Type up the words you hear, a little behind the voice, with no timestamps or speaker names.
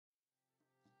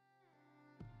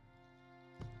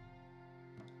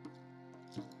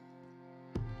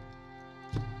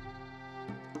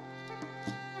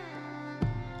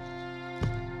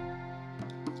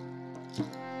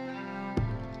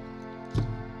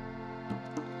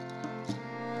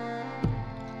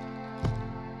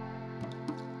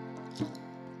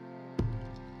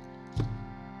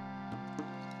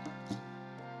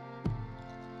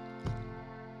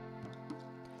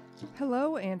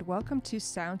Hello and welcome to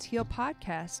Sound Heal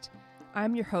Podcast.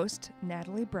 I'm your host,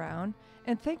 Natalie Brown,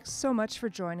 and thanks so much for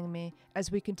joining me as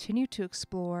we continue to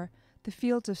explore the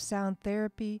fields of sound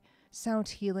therapy, sound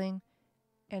healing,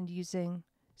 and using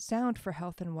sound for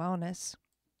health and wellness.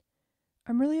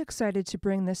 I'm really excited to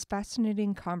bring this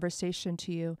fascinating conversation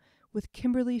to you with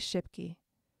Kimberly Schipke.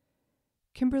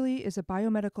 Kimberly is a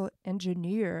biomedical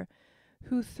engineer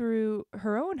who, through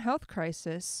her own health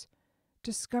crisis,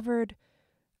 discovered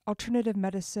alternative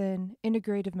medicine,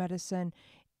 integrative medicine,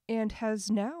 and has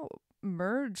now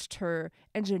merged her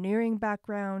engineering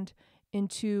background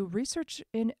into research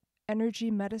in energy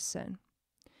medicine.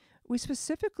 We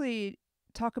specifically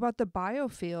talk about the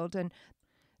biofield, and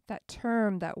that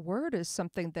term, that word is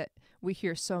something that we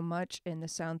hear so much in the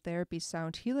sound therapy,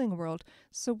 sound healing world.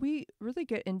 So we really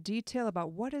get in detail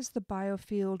about what is the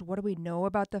biofield, what do we know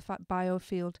about the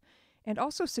biofield, and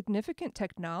also significant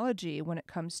technology when it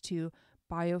comes to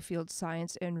biofield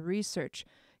science and research.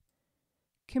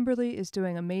 Kimberly is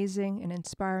doing amazing and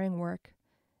inspiring work,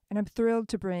 and I'm thrilled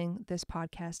to bring this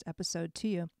podcast episode to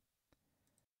you.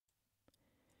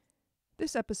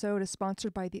 This episode is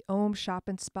sponsored by the Om Shop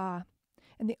and Spa,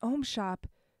 and the Om Shop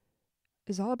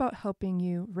is all about helping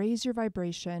you raise your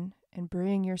vibration and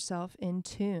bring yourself in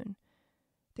tune.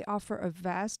 They offer a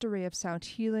vast array of sound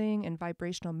healing and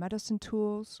vibrational medicine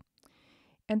tools,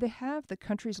 and they have the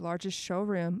country's largest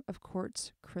showroom of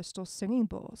quartz crystal singing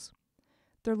bowls.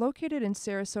 They're located in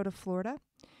Sarasota, Florida,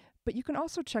 but you can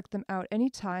also check them out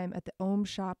anytime at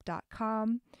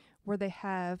theomshop.com, where they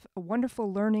have a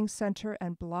wonderful learning center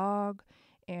and blog,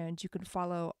 and you can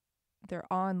follow their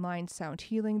online sound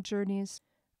healing journeys.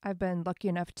 I've been lucky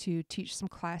enough to teach some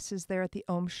classes there at the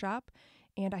Om Shop,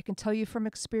 and I can tell you from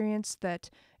experience that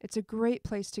it's a great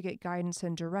place to get guidance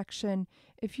and direction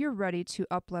if you're ready to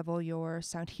up-level your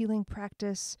sound healing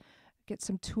practice, get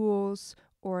some tools,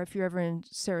 or if you're ever in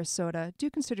Sarasota, do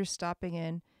consider stopping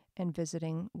in and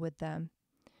visiting with them.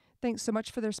 Thanks so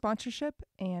much for their sponsorship,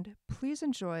 and please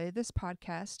enjoy this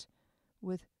podcast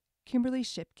with Kimberly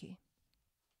Schipke.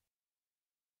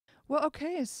 Well,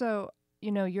 okay, so,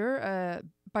 you're a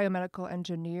biomedical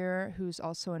engineer who's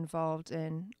also involved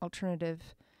in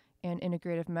alternative and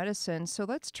integrative medicine. So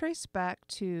let's trace back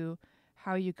to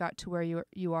how you got to where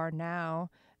you are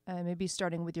now, maybe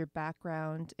starting with your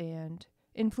background and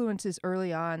influences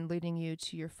early on leading you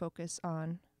to your focus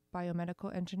on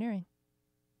biomedical engineering.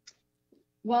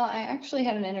 Well, I actually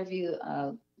had an interview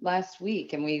last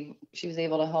week, and she was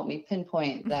able to help me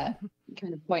pinpoint that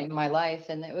kind of point in my life.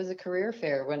 And it was a career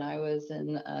fair when I was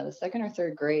in the second or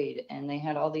third grade, and they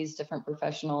had all these different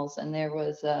professionals. And there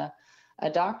was a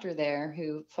doctor there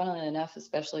who, funnily enough,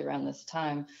 especially around this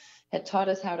time, had taught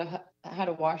us how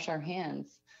to wash our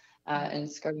hands,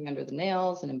 and scrubbing under the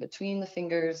nails and in between the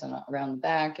fingers and around the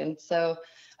back. And so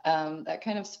that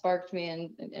kind of sparked me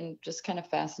and just kind of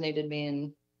fascinated me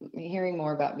in hearing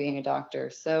more about being a doctor.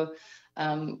 So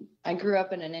I grew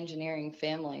up in an engineering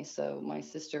family. So my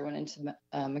sister went into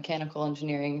mechanical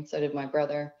engineering, and so did my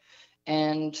brother.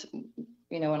 And,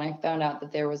 when I found out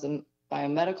that there was a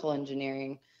biomedical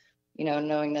engineering,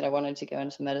 knowing that I wanted to go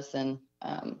into medicine,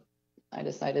 I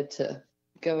decided to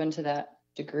go into that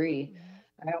degree.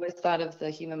 I always thought of the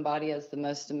human body as the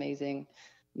most amazing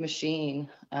machine,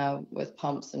 with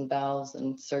pumps and valves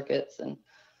and circuits and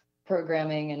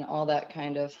programming and all that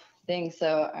kind of thing.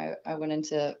 So I went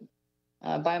into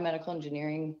biomedical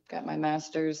engineering, got my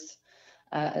master's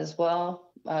as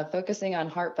well, focusing on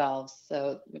heart valves.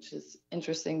 So, which is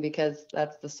interesting because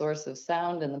that's the source of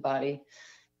sound in the body.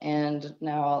 And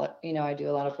now, I do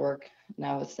a lot of work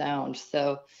now with sound.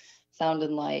 So sound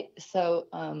and light. So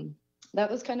that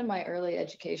was kind of my early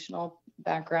educational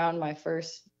background. My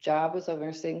first job was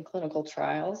overseeing clinical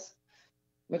trials,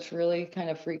 which really kind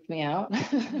of freaked me out.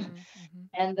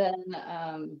 And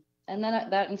then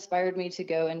that inspired me to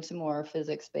go into more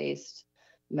physics-based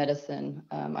medicine.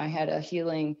 I had a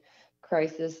healing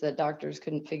crisis that doctors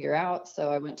couldn't figure out,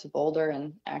 so I went to Boulder,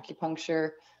 and acupuncture,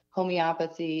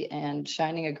 homeopathy, and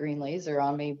shining a green laser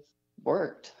on me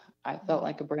worked. I felt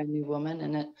like a brand new woman,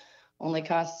 and it only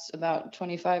cost about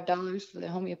 $25 for the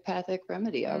homeopathic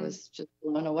remedy. I was just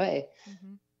blown away.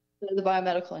 So the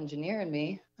biomedical engineer in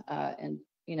me, and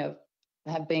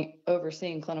have been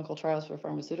overseeing clinical trials for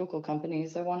pharmaceutical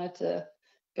companies, I wanted to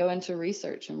go into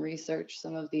research and research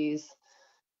some of these,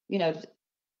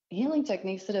 healing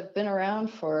techniques that have been around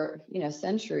for,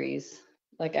 centuries,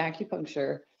 like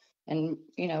acupuncture, and,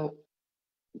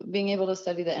 being able to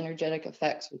study the energetic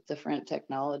effects with different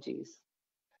technologies.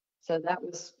 So that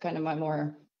was kind of my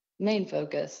more main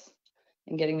focus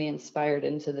in getting me inspired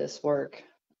into this work.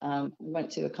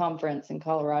 Went to a conference in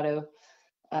Colorado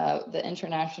the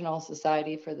International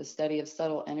Society for the Study of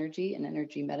Subtle Energy and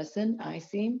Energy Medicine,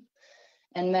 ICEM,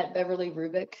 and met Beverly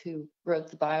Rubik, who wrote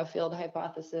the Biofield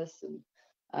hypothesis,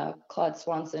 and Claude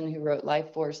Swanson, who wrote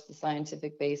Life Force, the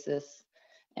scientific basis,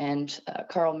 and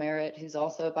Carl Merritt, who's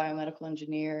also a biomedical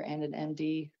engineer and an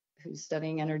MD who's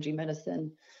studying energy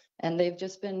medicine. And they've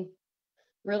just been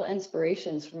real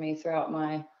inspirations for me throughout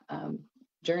my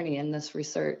journey in this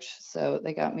research. So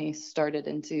they got me started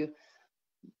into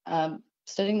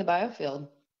studying the biofield,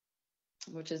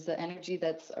 which is the energy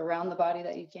that's around the body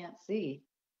that you can't see.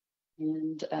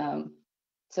 And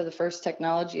so the first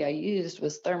technology I used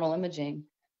was thermal imaging,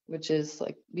 which is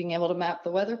like being able to map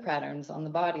the weather patterns on the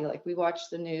body. Like we watch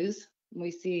the news and we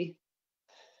see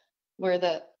where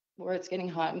it's getting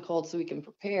hot and cold so we can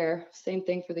prepare. Same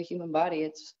thing for the human body.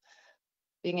 It's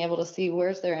being able to see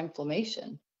where's their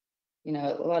inflammation. You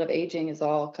know, a lot of aging is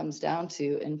all comes down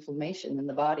to inflammation in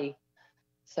the body.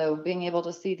 So being able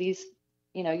to see these,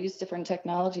 you know, use different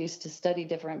technologies to study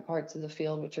different parts of the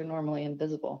field which are normally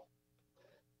invisible.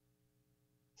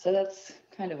 So that's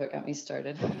kind of what got me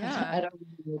started. Yeah. I don't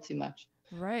know too much.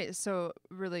 Right. So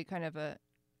really kind of a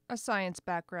science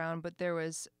background, but there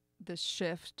was this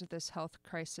shift, this health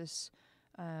crisis,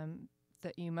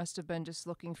 that you must have been just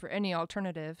looking for any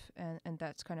alternative, and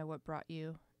that's kind of what brought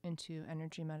you into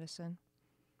energy medicine.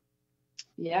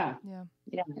 Yeah.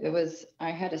 It was,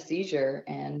 I had a seizure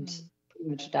and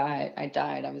pretty much died. I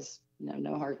died. I was,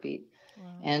 no heartbeat.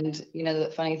 Wow. And,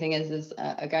 the funny thing is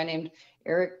a guy named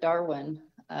Eric Darwin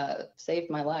saved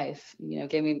my life,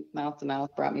 gave me mouth to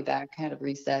mouth, brought me back, had a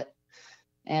reset.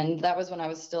 And that was when I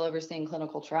was still overseeing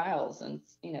clinical trials and,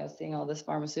 seeing all this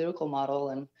pharmaceutical model.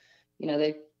 And,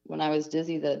 when I was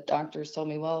dizzy, the doctors told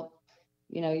me, well,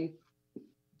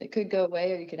 it could go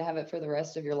away or you could have it for the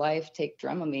rest of your life. Take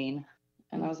Dramamine.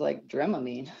 And I was like,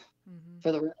 Dramamine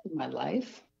for the rest of my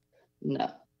life? No.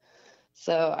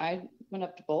 So I went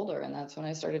up to Boulder, and that's when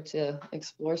I started to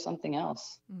explore something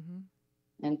else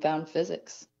and found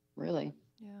physics, really.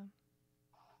 Yeah.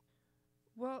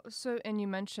 Well, so, and you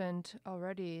mentioned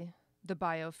already the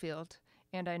biofield,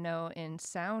 and I know in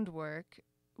sound work,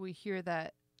 we hear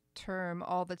that term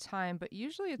all the time, but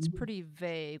usually it's pretty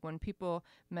vague. When people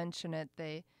mention it,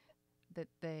 they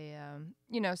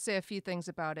say a few things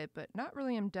about it, but not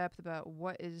really in depth about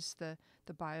what is the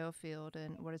biofield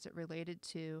and what is it related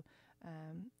to,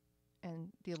 and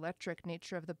the electric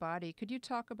nature of the body. Could you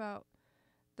talk about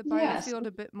the biofield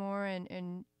a bit more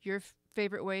and your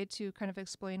favorite way to kind of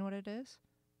explain what it is?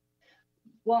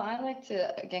 Well, I like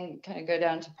to, again, kind of go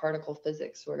down to particle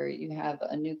physics, where you have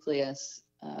a nucleus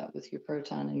with your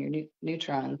proton and your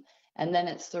neutron, and then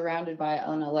it's surrounded by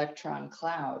an electron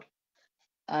cloud.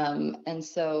 And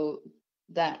so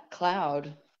that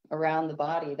cloud around the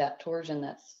body, that torsion,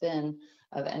 that spin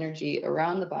of energy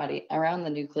around the body, around the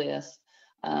nucleus,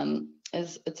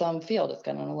 is its own field. It's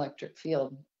got an electric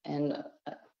field.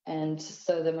 And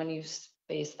so then when you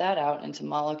space that out into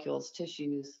molecules,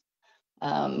 tissues,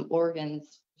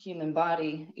 organs, human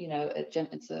body,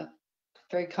 it's a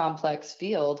very complex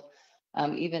field.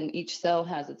 Even each cell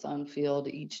has its own field,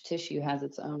 each tissue has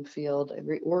its own field,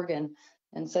 every organ.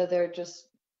 And so they're just,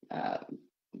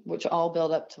 which all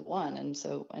build up to one.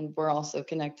 And we're also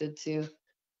connected to,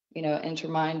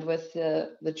 intermined with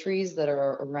the trees that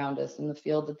are around us and the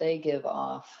field that they give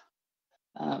off,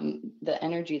 the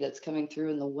energy that's coming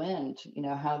through in the wind,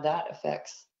 how that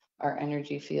affects our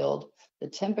energy field, the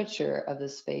temperature of the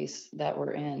space that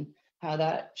we're in, how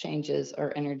that changes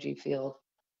our energy field,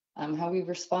 how we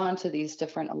respond to these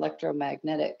different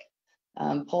electromagnetic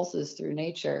pulses through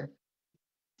nature,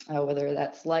 whether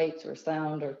that's light or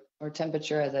sound or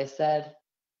temperature, as I said,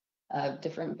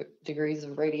 different degrees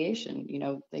of radiation.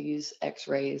 They use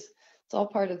X-rays. It's all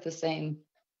part of the same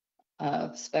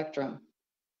spectrum.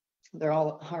 They're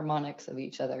all harmonics of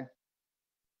each other.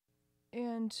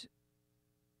 And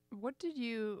what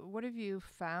have you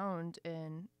found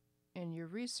in your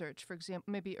research? For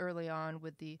example, maybe early on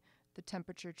with the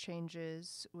temperature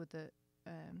changes with the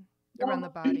around the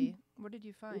body. What did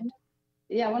you find?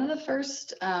 Yeah, one of the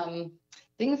first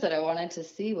things that I wanted to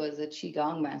see was a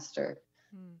Qigong master.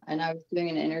 And I was doing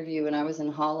an interview when I was in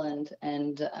Holland,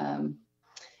 and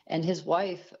his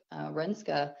wife,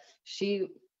 Renska, she,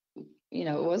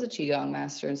 was a Qigong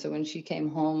master. And so when she came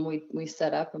home, we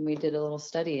set up and we did a little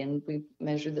study, and we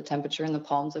measured the temperature in the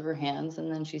palms of her hands.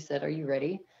 And then she said, "Are you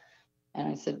ready?" And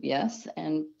I said, "Yes."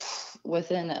 And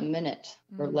within a minute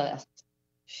or less,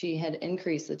 she had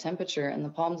increased the temperature in the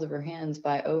palms of her hands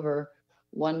by over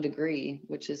 1 degree,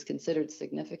 which is considered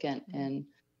significant in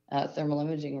thermal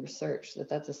imaging research,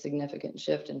 that's a significant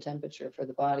shift in temperature for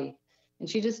the body. And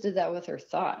she just did that with her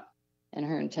thought. and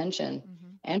her intention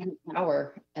Mm-hmm. and her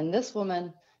power. And this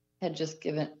woman had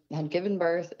given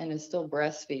birth and is still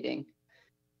breastfeeding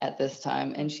at this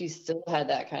time, and she still had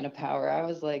that kind of power. I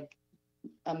was like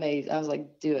amazed. I was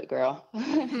like, do it, girl.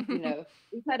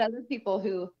 We've had other people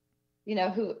who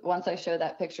once I show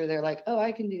that picture, they're like, oh,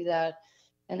 I can do that.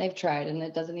 And they've tried, and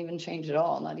it doesn't even change at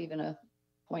all, not even a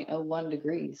 0.01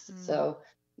 degrees. Mm-hmm. So,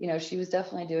 she was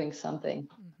definitely doing something.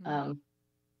 Mm-hmm.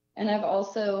 And I've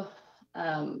also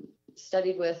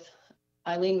studied with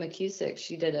Eileen McCusick.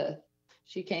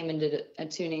 She came and did a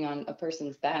tuning on a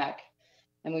person's back,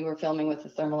 and we were filming with a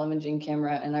thermal imaging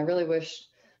camera. And I really wish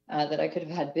that I could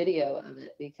have had video of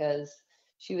it, because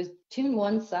she was tuned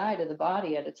one side of the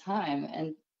body at a time,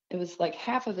 and it was like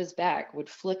half of his back would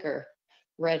flicker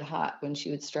red hot when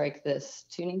she would strike this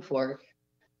tuning fork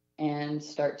and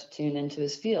start to tune into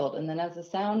his field. And then as the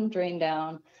sound drained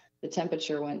down, the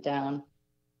temperature went down,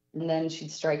 and then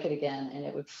she'd strike it again and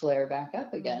it would flare back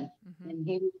up again. Mm-hmm. And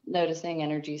he was noticing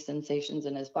energy sensations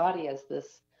in his body as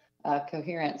this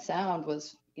coherent sound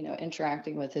was,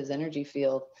 interacting with his energy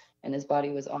field, and his body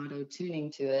was auto tuning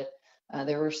to it.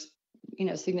 There were,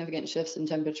 significant shifts in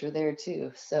temperature there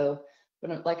too. So,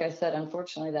 but like I said,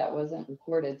 unfortunately that wasn't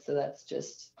recorded. So that's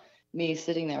just me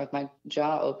sitting there with my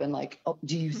jaw open, like, oh,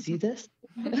 do you see this?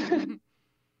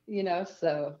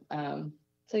 So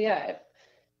yeah,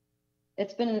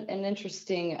 it's been an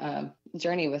interesting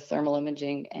journey with thermal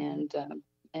imaging and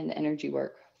energy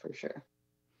work for sure.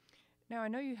 Now, I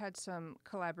know you had some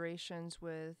collaborations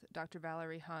with Dr.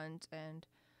 Valerie Hunt and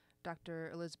Dr.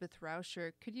 Elizabeth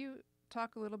Rauscher. Could you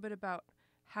talk a little bit about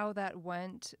how that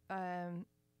went,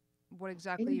 what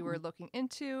exactly you were looking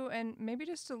into, and maybe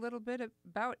just a little bit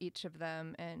about each of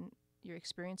them and your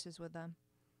experiences with them?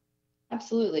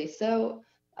 Absolutely. So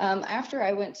after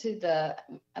I went to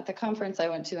at the conference I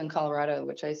went to in Colorado,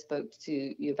 which I spoke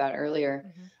to you about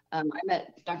earlier, I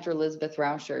met Dr. Elizabeth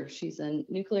Rauscher. She's a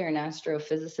nuclear and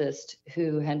astrophysicist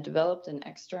who had developed an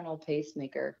external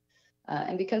pacemaker.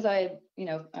 And because I'm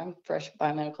a fresh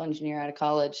biomedical engineer out of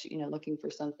college, looking for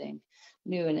something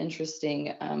new and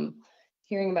interesting,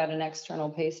 hearing about an external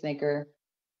pacemaker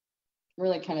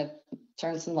really kind of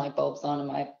turned some light bulbs on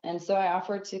in and so I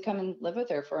offered to come and live with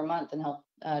her for a month and help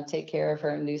take care of her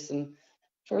and do some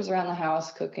chores around the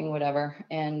house, cooking, whatever.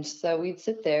 And so we'd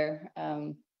sit there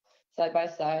side by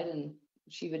side, and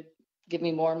she would give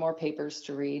me more and more papers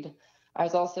to read. I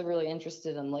was also really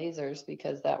interested in lasers,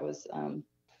 because that was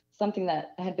something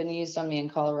that had been used on me in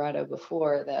Colorado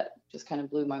before that just kind of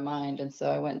blew my mind. And so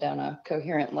I went down a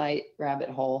coherent light rabbit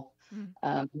hole.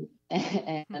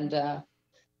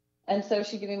 And so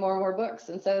she gave me more and more books.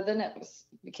 And so then it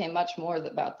became much more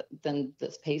than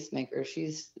this pacemaker.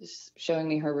 She's showing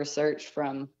me her research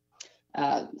from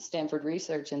Stanford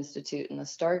Research Institute and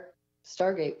the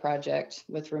Stargate project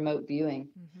with remote viewing,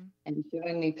 and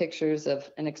showing me pictures of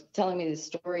and telling me these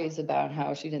stories about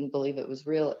how she didn't believe it was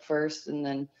real at first. And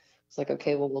then it's like,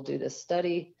 okay, well, we'll do this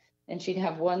study. And she'd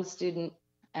have one student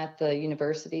at the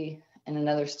university and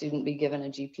another student be given a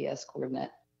GPS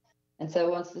coordinate. And so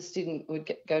once the student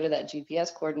would go to that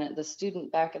GPS coordinate, the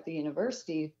student back at the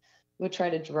university would try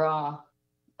to draw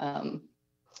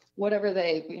whatever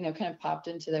they, kind of popped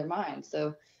into their mind.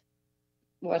 So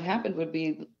what happened would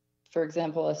be, for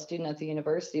example, a student at the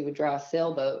university would draw a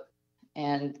sailboat,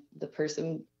 and the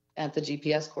person at the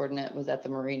GPS coordinate was at the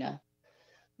marina.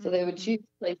 So they would choose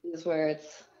places where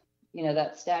it's,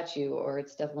 that statue, or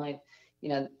it's definitely,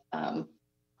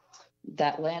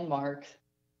 that landmark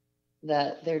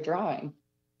that they're drawing,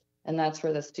 and that's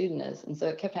where the student is. And so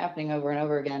it kept happening over and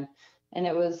over again, and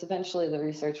it was eventually, the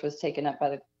research was taken up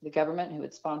by the government, who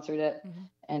had sponsored it,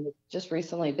 and it's just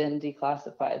recently been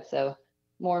declassified. So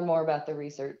more and more about the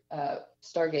research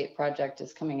Stargate project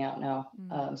is coming out now.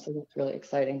 So that's really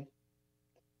exciting.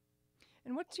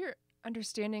 And what's your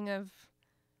understanding of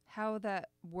how that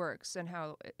works and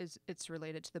how it's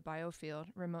related to the biofield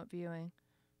remote viewing?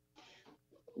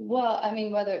 Well, I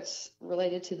mean, whether it's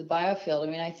related to the biofield,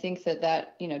 I mean, I think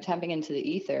that tapping into the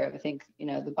ether, I think,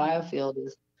 the biofield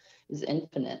is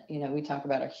infinite. We talk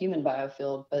about our human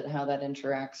biofield, but how that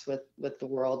interacts with the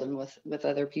world and with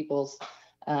other people's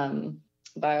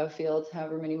biofields,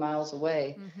 however many miles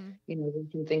away. We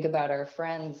can think about our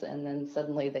friends, and then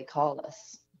suddenly they call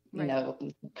us,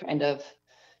 kind of,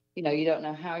 you don't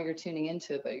know how you're tuning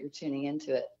into it, but you're tuning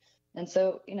into it. And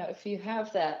so, if you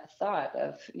have that thought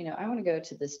of, I want to go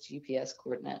to this GPS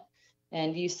coordinate,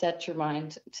 and you set your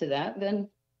mind to that, then,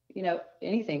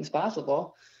 anything's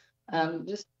possible.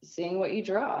 Just seeing what you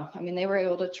draw. I mean, they were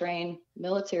able to train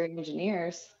military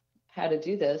engineers how to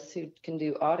do this, who can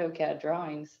do AutoCAD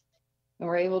drawings, and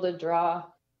were able to draw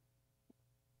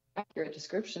accurate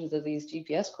descriptions of these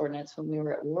GPS coordinates when we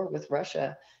were at war with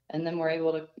Russia. And then we're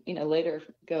able to, later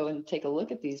go and take a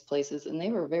look at these places, and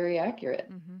they were very accurate.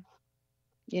 Mm-hmm.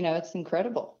 It's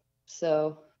incredible.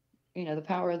 So, the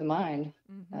power of the mind,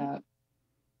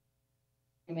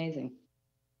 amazing.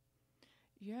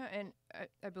 Yeah, and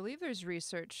I believe there's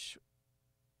research.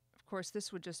 Of course,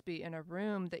 this would just be in a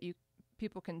room that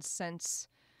people can sense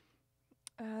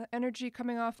energy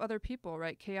coming off other people,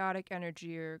 right? Chaotic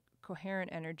energy or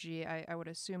coherent energy. I would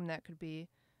assume that could be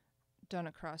done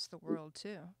across the world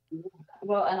too.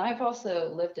 Well, and I've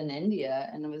also lived in India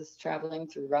and was traveling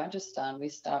through Rajasthan. We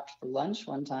stopped for lunch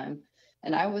one time,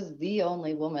 and I was the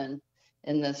only woman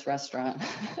in this restaurant.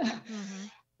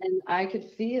 And I could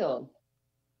feel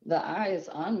the eyes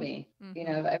on me,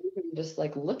 everybody just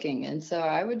like looking. And so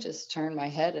I would just turn my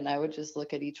head and I would just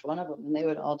look at each one of them, and they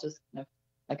would all just kind of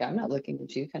like, I'm not looking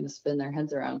at you, kind of spin their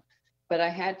heads around. But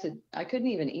I couldn't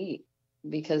even eat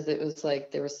because it was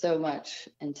like there was so much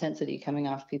intensity coming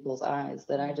off people's eyes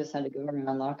that I just had to go around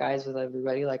and lock eyes with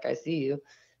everybody like, I see you.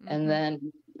 And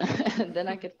then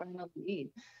I could finally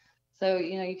eat. So,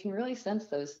 you can really sense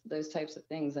those types of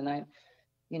things. And I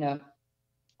know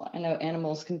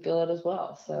animals can feel it as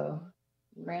well. So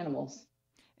we're animals.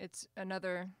 It's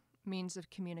another means of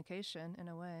communication in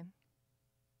a way.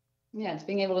 Yeah, it's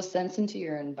being able to sense into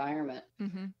your environment.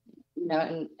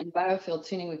 In biofield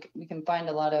tuning, we can find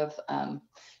a lot of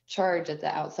charge at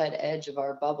the outside edge of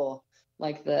our bubble.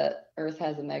 Like the Earth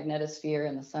has a magnetosphere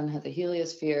and the sun has a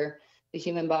heliosphere. The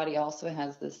human body also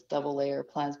has this double layer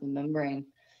plasma membrane.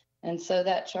 And so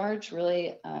that charge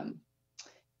really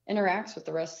interacts with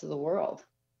the rest of the world.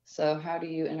 So how do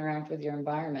you interact with your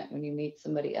environment when you meet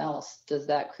somebody else? Does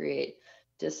that create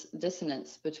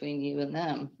dissonance between you and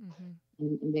them?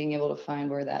 And being able to find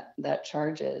where that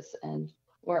charge is, and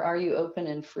where are you open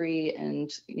and free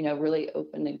and, really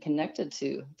open and connected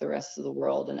to the rest of the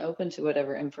world and open to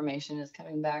whatever information is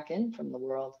coming back in from the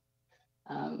world?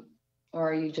 Or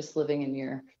are you just living in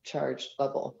your charged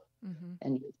bubble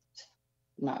and just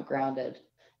not grounded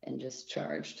and just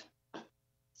charged?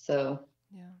 So,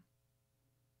 yeah.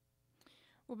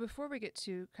 Well, before we get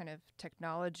to kind of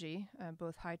technology,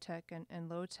 both high tech and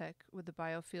low tech with the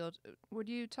biofield, would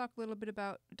you talk a little bit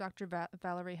about Dr.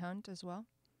 Valerie Hunt as well?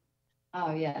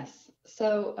 Oh, yes.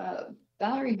 So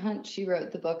Valerie Hunt, she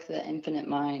wrote the book, The Infinite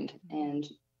Mind, and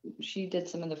she did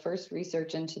some of the first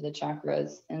research into the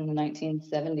chakras in the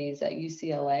 1970s at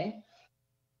UCLA.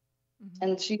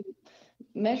 And she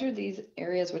measured these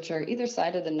areas, which are either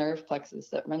side of the nerve plexus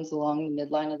that runs along the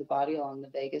midline of the body, along the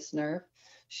vagus nerve.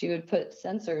 She would put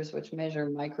sensors which measure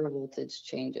microvoltage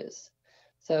changes.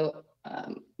 So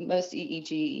most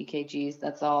EEG, EKGs,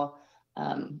 that's all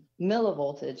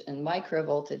millivoltage, and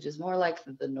microvoltage is more like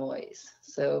the noise.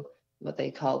 So what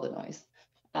they call the noise.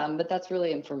 But that's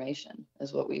really information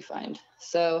is what we find.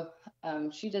 So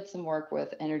she did some work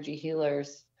with energy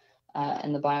healers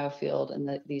in the biofield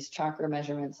and these chakra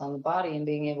measurements on the body and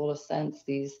being able to sense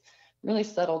these really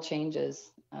subtle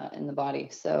changes in the body.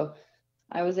 So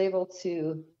I was able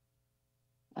to,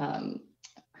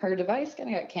 her device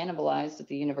kind of got cannibalized at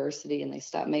the university and they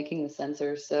stopped making the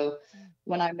sensors. So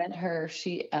when I met her,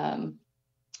 she had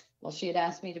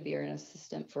asked me to be her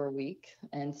assistant for a week.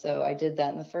 And so I did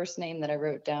that. And the first name that I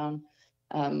wrote down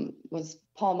was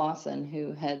Paul Mawson,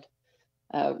 who had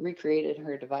recreated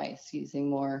her device using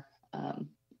more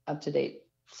up-to-date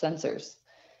sensors.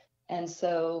 And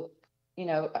so,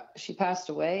 she passed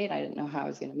away and I didn't know how I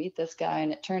was going to meet this guy.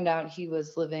 And it turned out he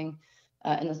was living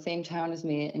in the same town as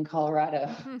me in Colorado.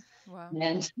 Wow.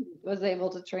 And was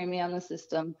able to train me on the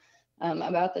system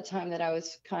about the time that I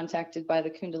was contacted by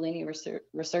the Kundalini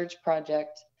Research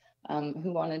Project,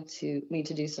 who wanted me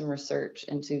to do some research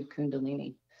into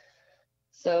Kundalini.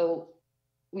 So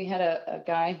we had a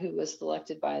guy who was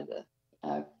selected by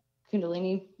the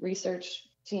Kundalini research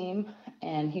team,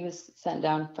 and he was sent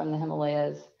down from the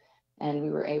Himalayas, and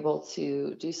we were able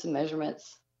to do some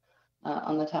measurements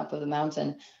on the top of the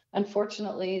mountain.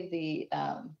 Unfortunately, the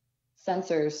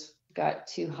sensors got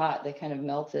too hot. They kind of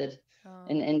melted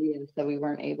in India, so we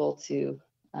weren't able to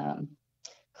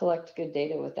collect good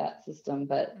data with that system,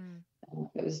 but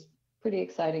it was pretty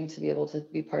exciting to be able to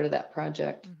be part of that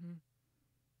project.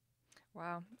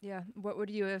 Wow. Yeah. What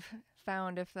would you have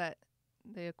found if the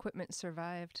equipment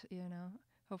survived,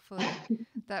 Hopefully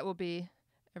that will be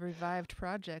a revived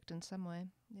project in some way.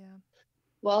 Yeah.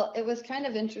 Well, it was kind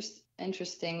of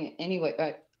interesting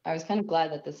anyway. I was kind of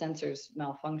glad that the sensors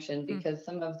malfunctioned because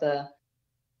some of the,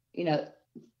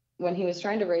 when he was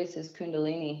trying to raise his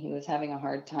Kundalini, he was having a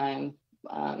hard time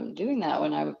doing that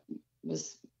when I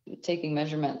was taking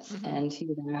measurements. And he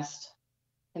had asked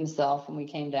himself when we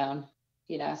came down,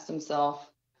 he'd asked himself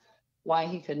why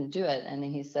he couldn't do it. And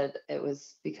he said it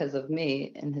was because of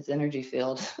me in his energy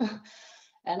field.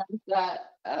 And I thought,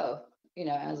 oh,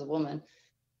 as a woman.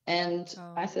 And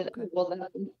I said, okay. well,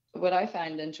 what I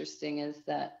find interesting is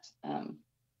that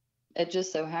it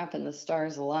just so happened the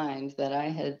stars aligned that I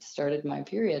had started my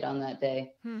period on that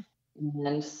day.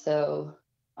 And so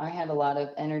I had a lot of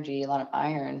energy, a lot of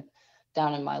iron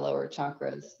down in my lower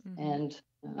chakras. And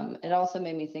it also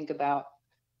made me think about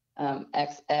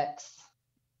XX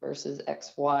versus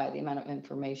XY, the amount of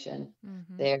information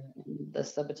there, the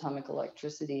subatomic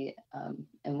electricity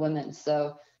in women.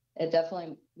 So it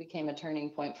definitely became a turning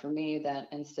point for me that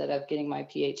instead of getting my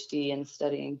PhD and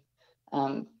studying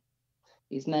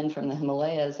these men from the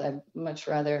Himalayas, I'd much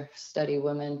rather study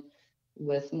women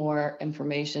with more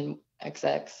information,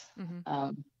 XX,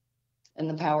 and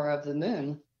the power of the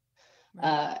moon.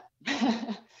 Right.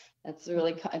 It's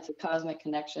a cosmic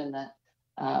connection that,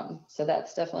 so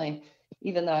that's definitely,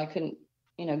 even though I couldn't,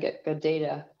 get good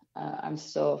data, I'm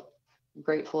still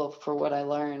grateful for what I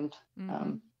learned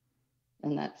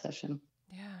in that session.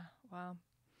 Yeah. Wow.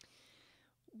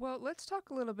 Well, let's talk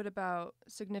a little bit about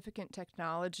significant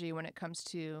technology when it comes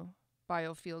to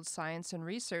biofield science and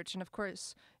research. And of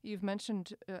course, you've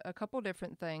mentioned a couple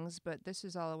different things, but this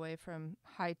is all the way from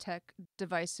high-tech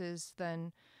devices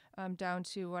then down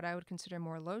to what I would consider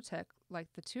more low-tech, like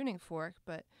the tuning fork.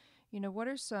 But, what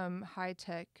are some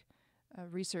high-tech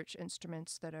research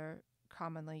instruments that are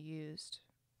commonly used?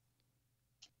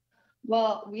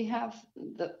 Well, we have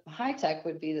the high tech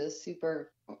would be the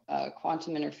super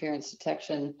quantum interference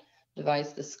detection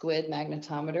device, the SQUID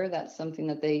magnetometer. That's something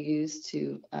that they use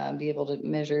to be able to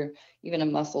measure even a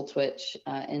muscle twitch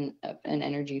in an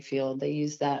energy field. They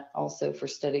use that also for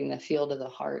studying the field of the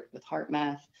heart with heart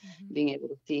math, being able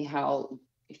to see how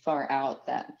far out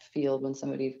that field when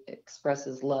somebody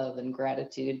expresses love and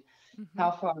gratitude,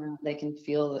 how far out they can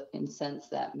feel and sense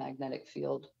that magnetic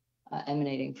field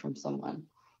emanating from someone.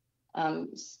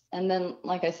 And then,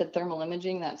 like I said, thermal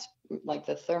imaging, that's like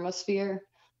the thermosphere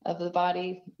of the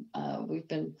body. We've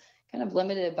been kind of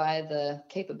limited by the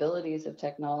capabilities of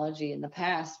technology in the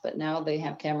past, but now they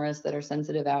have cameras that are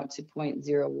sensitive out to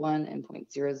 0.01 and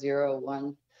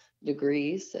 0.001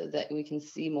 degrees so that we can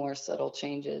see more subtle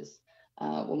changes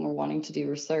when we're wanting to do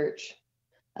research.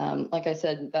 Like I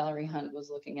said, Valerie Hunt was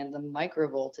looking at the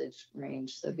microvoltage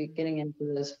range. So getting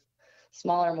into those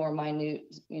smaller, more minute,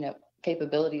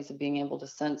 capabilities of being able to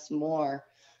sense more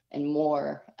and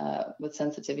more with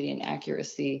sensitivity and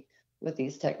accuracy with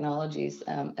these technologies.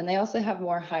 And they also have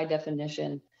more high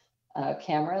definition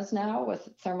cameras now with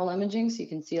thermal imaging, so you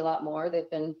can see a lot more. They've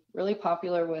been really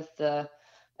popular with the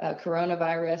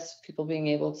coronavirus, people being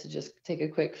able to just take a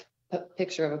quick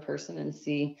picture of a person and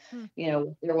see,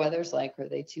 what their weather's like. Are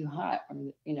they too hot? Or,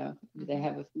 do they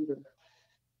have a fever?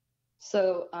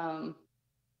 So,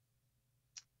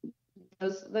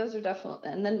 those are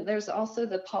definitely, and then there's also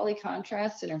the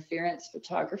polycontrast interference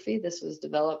photography. This was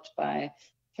developed by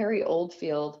Harry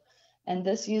Oldfield, and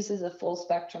this uses a full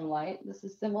spectrum light. This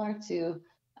is similar to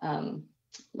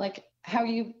like how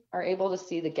you are able to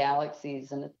see the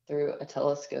galaxies through a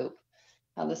telescope.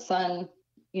 How the sun,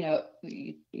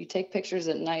 you take pictures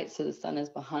at night, so the sun is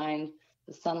behind.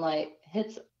 The sunlight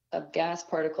hits a gas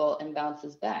particle and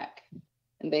bounces back.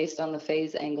 And based on the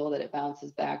phase angle that it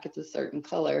bounces back, it's a certain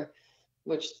color,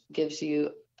 which gives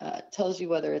you, tells you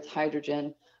whether it's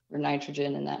hydrogen or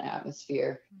nitrogen in that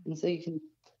atmosphere. And so you can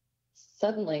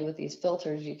suddenly, with these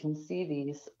filters, you can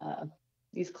see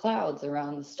these clouds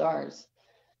around the stars.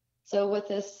 So with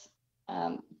this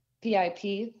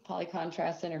PIP,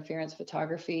 polycontrast interference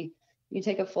photography, you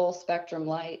take a full spectrum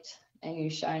light and you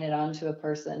shine it onto a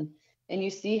person and you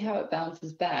see how it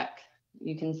bounces back.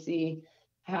 You can see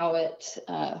how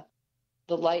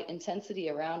the light intensity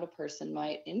around a person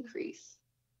might increase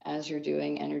as you're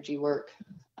doing energy work.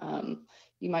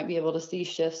 You might be able to see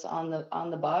shifts on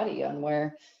the body, on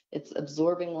where it's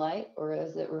absorbing light or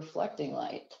is it reflecting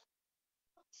light.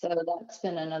 So that's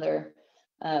been another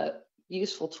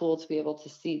useful tool to be able to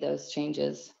see those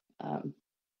changes.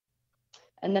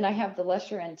 And then I have the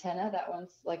Rauscher antenna. That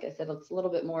one's, like I said, it's a little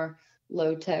bit more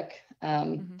low tech.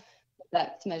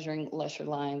 That's measuring Rauscher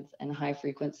lines and high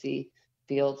frequency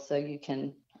fields. So you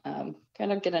can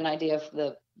kind of get an idea of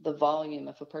the volume.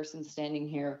 If a person's standing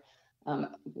here,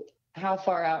 how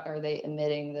far out are they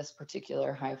emitting this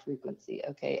particular high frequency?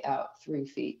 Okay, out 3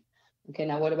 feet. Okay,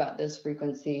 now what about this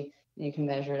frequency? And you can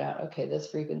measure it out. Okay, this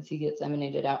frequency gets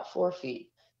emanated out 4 feet.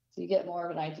 So you get more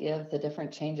of an idea of the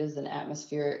different changes in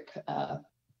atmospheric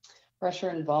pressure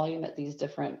and volume at these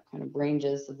different kind of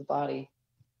ranges of the body.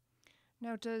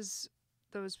 Now, does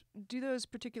those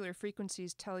particular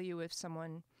frequencies tell you if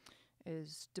someone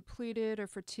is depleted or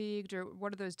fatigued, or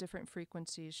what do those different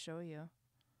frequencies show you?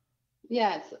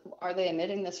 Yeah, are they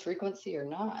emitting this frequency or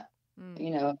not?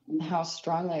 Mm. And how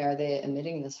strongly are they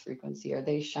emitting this frequency? Are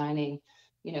they shining,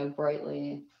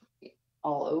 brightly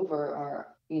all over, or,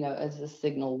 is the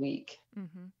signal weak?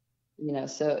 Mm-hmm.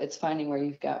 So it's finding where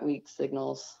you've got weak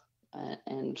signals,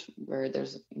 and where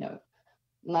there's,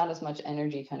 not as much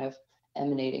energy kind of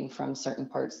emanating from certain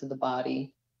parts of the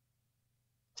body.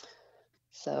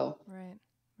 So. Right.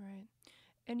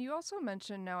 And you also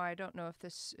mentioned, now I don't know if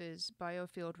this is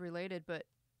biofield related, but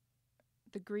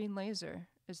the green laser,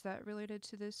 is that related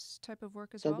to this type of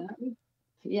work as So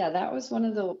well? that was one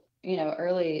of the,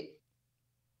 early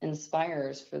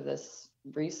inspirers for this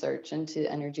research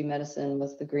into energy medicine,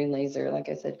 was the green laser. Like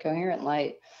I said, coherent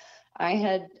light. I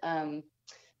had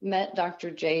met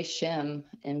Dr. Jay Shim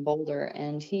in Boulder,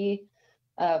 and he,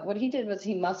 what he did was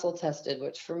he muscle tested,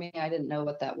 which for me, I didn't know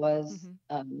what that was.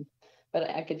 Mm-hmm. But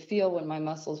I could feel when my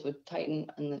muscles would tighten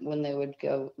and when they would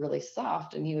go really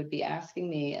soft. And he would be asking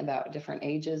me about different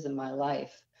ages in my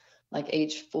life, like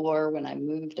age 4 when I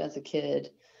moved as a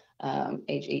kid,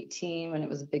 age 18 when it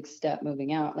was a big step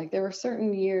moving out. Like there were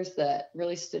certain years that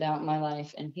really stood out in my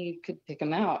life, and he could pick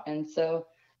them out. And so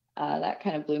that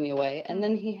kind of blew me away. And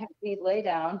then he had me lay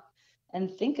down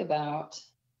and think about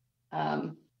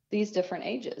these different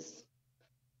ages.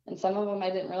 And some of them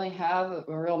I didn't really have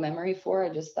a real memory for. I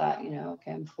just thought,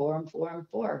 okay, I'm 4, I'm 4, I'm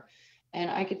 4. And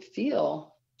I could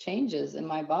feel changes in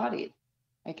my body.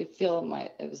 I could feel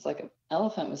it was like an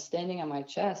elephant was standing on my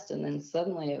chest. And then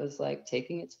suddenly it was like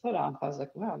taking its foot off. I was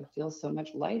like, wow, it feels so much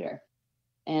lighter.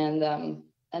 And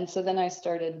so then I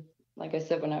started, like I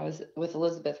said, when I was with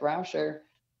Elizabeth Rauscher,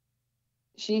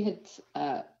 she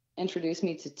had introduced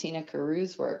me to Tina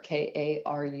Caru's work,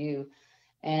 Karu,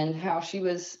 and how she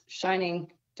was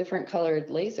shining different colored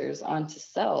lasers onto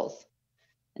cells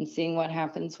and seeing what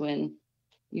happens when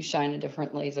you shine a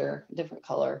different laser, different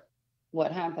color,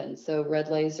 what happens. So red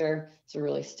laser is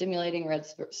really stimulating.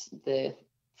 Red's the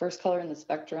first color in the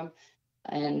spectrum.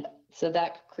 And so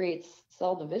that creates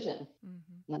cell division.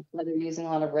 Mm-hmm. That's why they're using a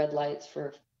lot of red lights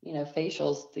for,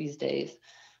 facials these days.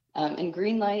 And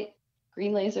green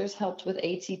lasers helped with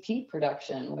ATP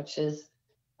production, which is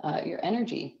your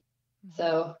energy. Mm-hmm.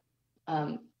 So,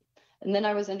 and then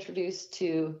I was introduced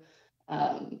to,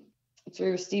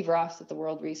 through Steve Ross at the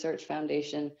World Research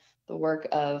Foundation, the work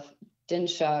of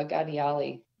Dinshaw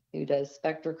Gadiali, who does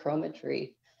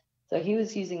spectrochrometry. So he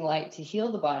was using light to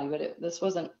heal the body, but this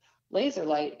wasn't laser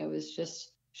light. It was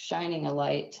just shining a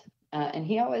light. And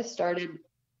he always started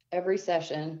every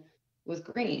session with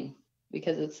green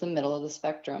because it's the middle of the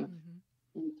spectrum.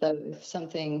 Mm-hmm. And so if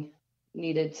something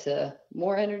needed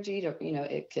more energy to,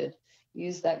 it could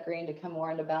use that green to come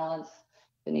more into balance.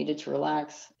 If it needed to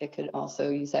relax, it could also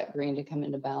use that green to come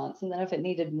into balance. And then if it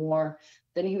needed more,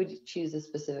 then he would choose a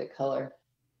specific color.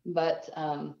 But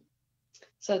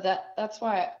so that's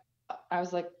why I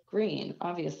was like, green,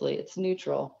 obviously, it's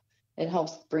neutral. It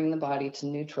helps bring the body to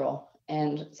neutral.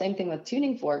 And same thing with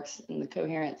tuning forks and the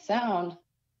coherent sound.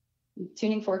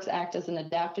 Tuning forks act as an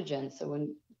adaptogen. So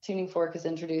when tuning fork is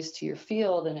introduced to your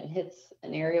field and it hits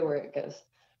an area where it goes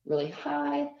really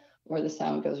high or the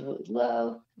sound goes really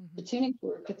low, mm-hmm. The tuning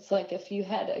fork, it's like if you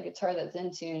had a guitar that's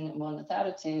in tune and one without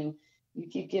a tune, you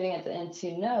keep giving it the in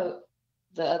tune note,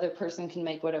 the other person can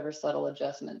make whatever subtle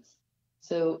adjustments.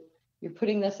 So you're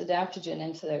putting this adaptogen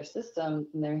into their system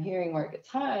and they're hearing where it gets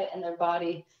high, and their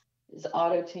body is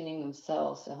auto-tuning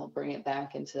themselves to help bring it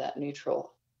back into that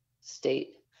neutral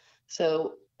state.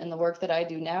 So in the work that I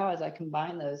do now is I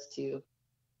combine those two.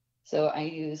 So I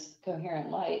use coherent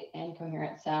light and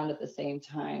coherent sound at the same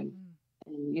time,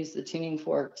 and use the tuning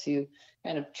fork to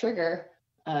kind of trigger,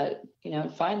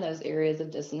 find those areas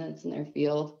of dissonance in their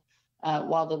field,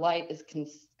 while the light is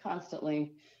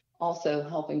constantly also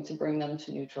helping to bring them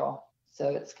to neutral. So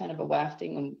it's kind of a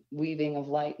wafting and weaving of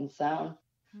light and sound.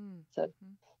 Mm-hmm. So it's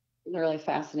really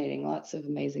fascinating. Lots of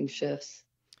amazing shifts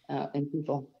in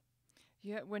people.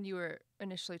 Yeah, when you were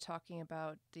initially talking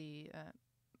about the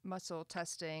muscle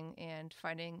testing and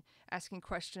asking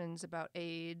questions about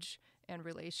age and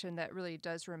relation, that really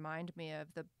does remind me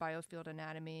of the biofield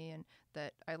anatomy and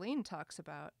that Eileen talks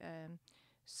about.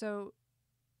 So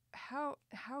how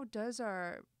does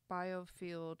our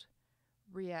biofield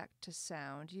react to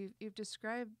sound? You've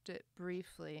described it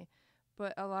briefly,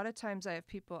 but a lot of times I have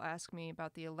people ask me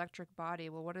about the electric body.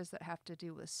 Well, what does that have to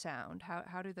do with sound?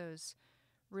 How do those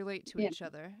relate to each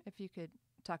other? If you could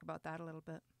talk about that a little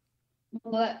bit.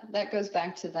 Well, that goes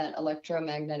back to that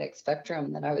electromagnetic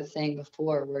spectrum that I was saying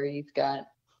before, where you've got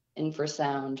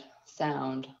infrasound,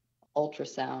 sound,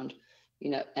 ultrasound,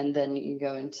 and then you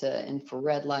go into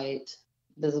infrared light,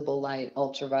 visible light,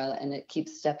 ultraviolet, and it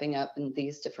keeps stepping up in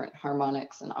these different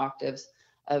harmonics and octaves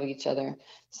of each other.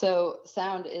 So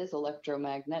sound is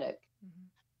electromagnetic.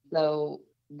 So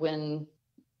when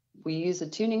we use a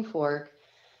tuning fork,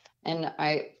 and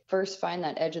I first find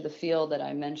that edge of the field that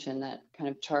I mentioned, that kind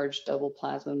of charged double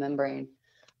plasma membrane,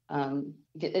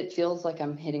 it feels like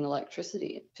I'm hitting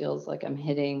electricity. It feels like I'm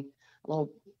hitting a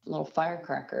little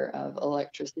firecracker of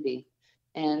electricity.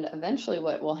 And eventually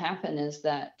what will happen is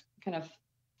that kind of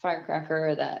firecracker,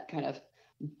 or that kind of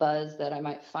buzz that I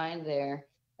might find there,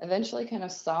 eventually kind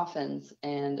of softens.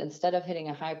 And instead of hitting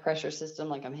a high pressure system,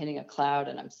 like I'm hitting a cloud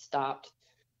and I'm stopped,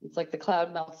 it's like the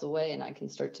cloud melts away and I can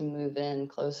start to move in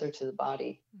closer to the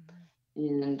body.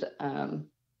 And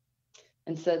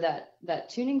so that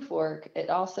tuning fork,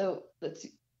 it's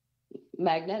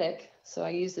magnetic. So I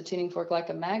use the tuning fork like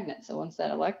a magnet. So once that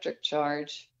electric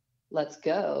charge lets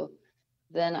go,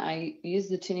 then I use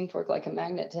the tuning fork like a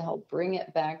magnet to help bring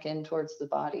it back in towards the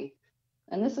body.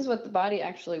 And this is what the body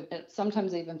actually, it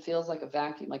sometimes even feels like a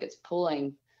vacuum, like it's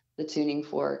pulling the tuning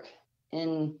fork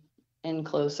in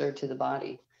closer to the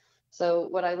body. So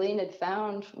what Eileen had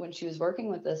found when she was working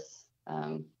with this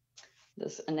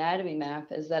anatomy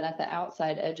map is that at the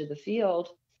outside edge of the field,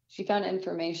 she found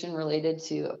information related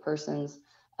to a person's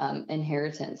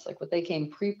inheritance, like what they came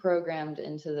pre-programmed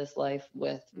into this life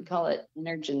with. We call it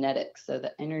energenetics, so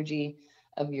the energy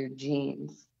of your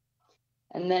genes.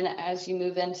 And then as you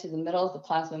move into the middle of the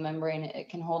plasma membrane, it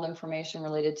can hold information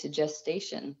related to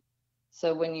gestation.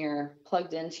 So when you're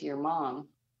plugged into your mom,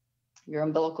 your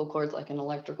umbilical cord's like an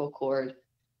electrical cord.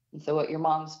 And so what your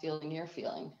mom's feeling, you're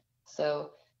feeling.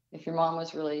 So if your mom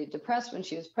was really depressed when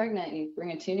she was pregnant, you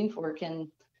bring a tuning fork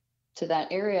in to that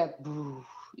area,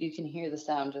 you can hear the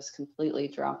sound just completely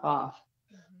drop off.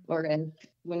 Or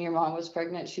when your mom was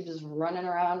pregnant, she was running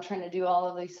around trying to do all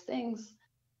of these things.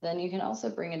 Then you can also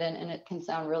bring it in and it can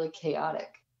sound really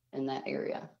chaotic in that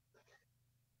area.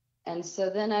 And so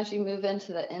then as you move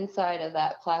into the inside of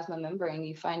that plasma membrane,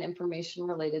 you find information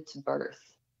related to birth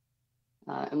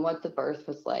and what the birth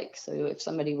was like. So if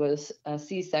somebody was a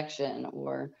C-section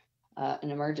or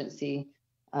an emergency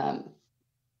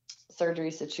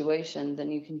surgery situation,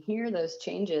 then you can hear those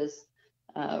changes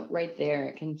right there.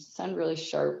 It can sound really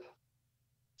sharp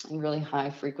and really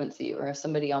high frequency. Or if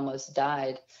somebody almost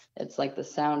died, it's like the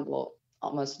sound will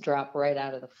almost drop right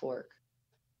out of the fork.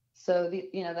 So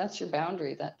that's your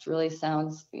boundary. That really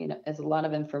sounds, there's a lot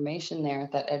of information there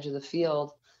at that edge of the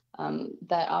field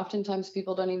that oftentimes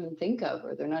people don't even think of,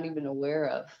 or they're not even aware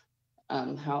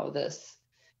of how this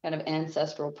kind of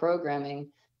ancestral programming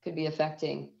could be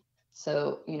affecting.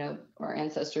 So, our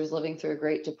ancestors living through a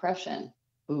Great Depression,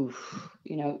 we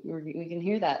can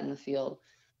hear that in the field.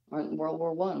 Or in World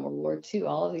War I, World War II,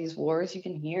 all of these wars, you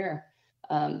can hear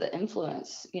the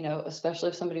influence, especially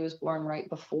if somebody was born right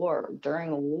before or during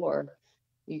a war,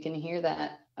 you can hear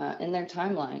that in their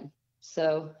timeline.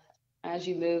 So as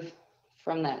you move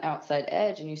from that outside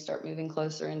edge and you start moving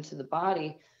closer into the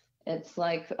body, it's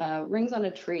like rings on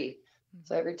a tree.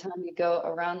 So every time you go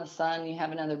around the sun, you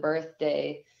have another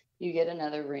birthday, you get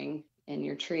another ring in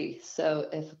your tree. So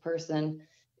if a person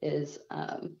is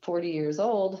 40 years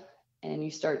old and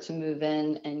you start to move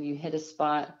in and you hit a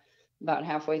spot about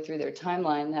halfway through their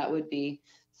timeline, that would be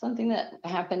something that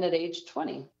happened at age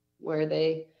 20, where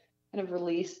they kind of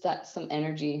released some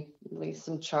energy, released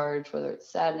some charge, whether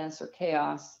it's sadness or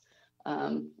chaos.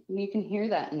 You can hear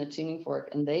that in the tuning fork,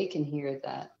 and they can hear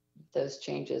those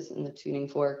changes in the tuning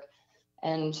fork,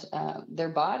 and their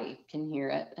body can hear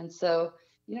it. And so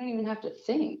you don't even have to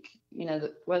think,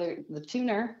 whether the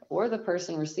tuner or the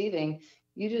person receiving,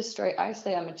 I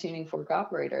say I'm a tuning fork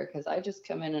operator because I just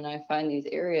come in and I find these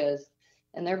areas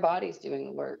and their body's doing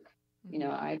the work.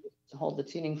 I just hold the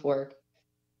tuning fork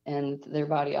and their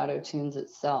body auto tunes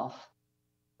itself.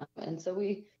 And so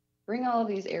we bring all of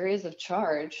these areas of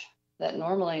charge that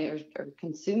normally are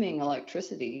consuming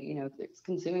electricity, it's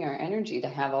consuming our energy to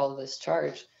have all of this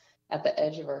charge at the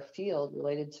edge of our field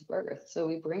related to birth. So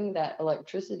we bring that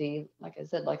electricity, like I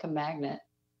said, like a magnet.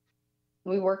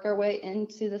 We work our way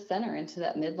into the center, into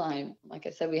that midline. Like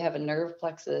I said, we have a nerve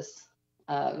plexus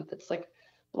that's like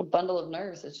a little bundle of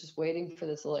nerves that's just waiting for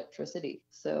this electricity.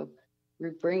 So we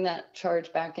bring that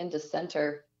charge back into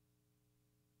center.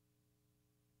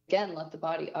 Again, let the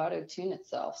body auto-tune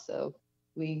itself. So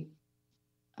we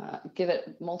give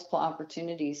it multiple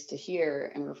opportunities to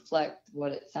hear and reflect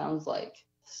what it sounds like.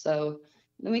 So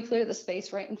then we clear the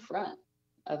space right in front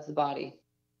of the body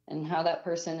and how that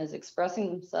person is expressing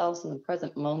themselves in the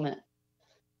present moment.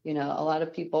 A lot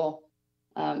of people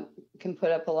can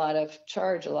put up a lot of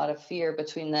charge, a lot of fear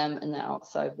between them and the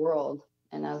outside world.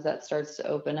 And as that starts to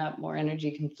open up, more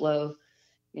energy can flow,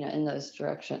 in those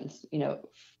directions,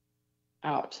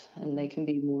 out, and they can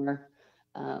be more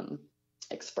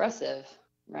expressive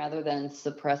rather than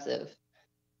suppressive,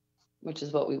 which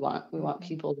is what we want. We want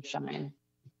people to shine.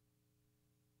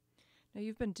 Now,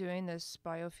 you've been doing this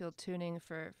biofield tuning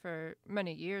for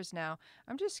many years now.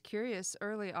 I'm just curious,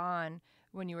 early on,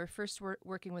 when you were first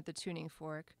working with the tuning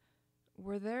fork,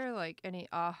 were there like any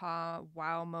aha,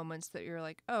 wow moments that you're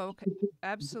like, oh, okay,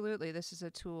 absolutely, this is a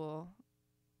tool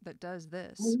that does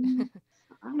this?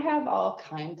 I have all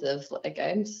kinds of, like,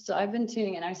 I've been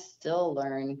tuning and I still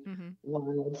learn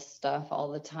wild stuff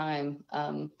all the time.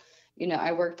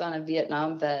 I worked on a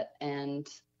Vietnam vet, and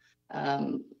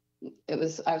I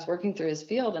was working through his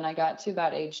field, and I got to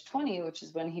about age 20, which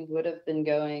is when he would have been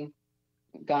going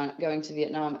to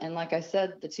Vietnam. And like I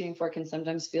said, the tuning fork can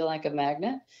sometimes feel like a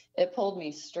magnet. It pulled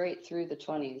me straight through the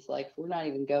 20s, like we're not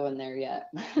even going there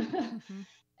yet.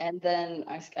 And then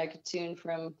I could tune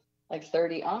from like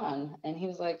 30 on, and he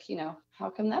was like, how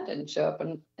come that didn't show up?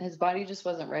 And his body just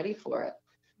wasn't ready for it.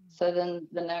 So then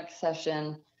the next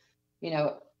session,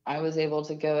 I was able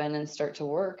to go in and start to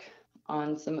work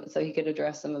on so he could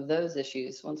address some of those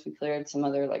issues once we cleared some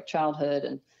other like childhood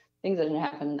and things that had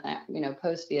happened,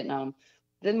 post Vietnam.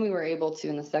 Then we were able to,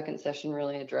 in the second session,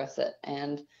 really address it.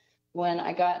 And when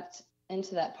I got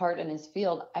into that part in his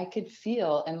field, I could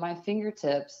feel in my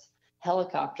fingertips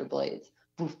helicopter blades.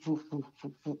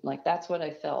 Like that's what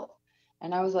I felt.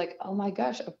 And I was like, oh my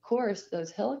gosh, of course,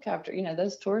 those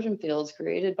those torsion fields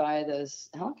created by those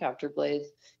helicopter blades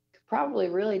could probably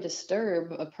really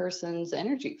disturb a person's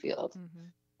energy field.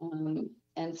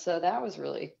 And so that was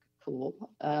really cool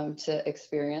to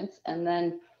experience. And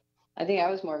then I think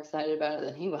I was more excited about it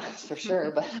than he was, for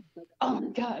sure. But oh my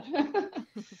God.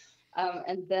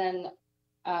 And then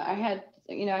I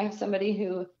have somebody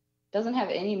who doesn't have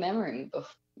any memory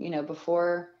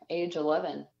before age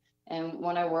 11. And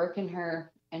when I work in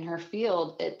her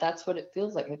field, that's what it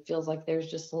feels like. It feels like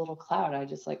there's just a little cloud. I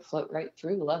just like float right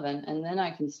through 11, and then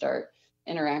I can start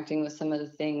interacting with some of the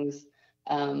things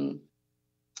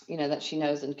that she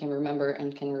knows and can remember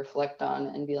and can reflect on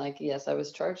and be like, yes, I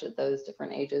was charged at those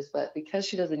different ages. But because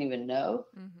she doesn't even know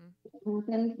what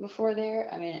happened before there,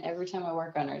 I mean, every time I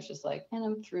work on her, it's just like, and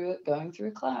I'm through it, going through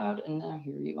a cloud, and now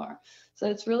here you are. So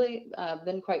it's really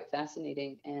been quite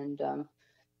fascinating. And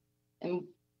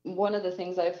one of the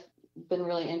things I've been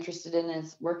really interested in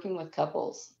is working with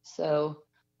couples. So,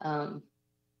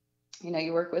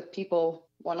 you work with people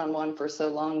one-on-one for so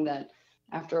long that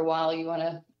after a while you want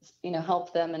to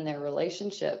help them in their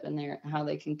relationship and how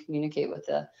they can communicate with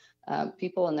the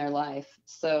people in their life.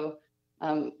 So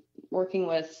working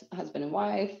with husband and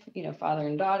wife, father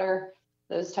and daughter,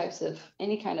 those types of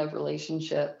any kind of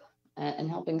relationship, and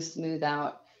helping smooth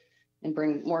out and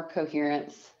bring more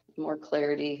coherence, more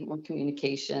clarity, more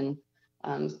communication.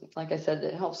 Like I said,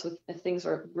 it helps with if things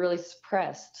are really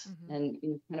suppressed and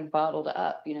kind of bottled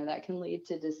up, that can lead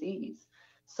to disease.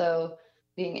 So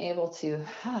being able to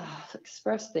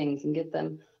express things and get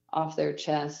them off their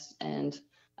chest and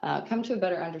come to a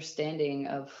better understanding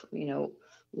of,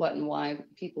 what and why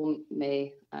people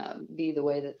may be the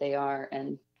way that they are,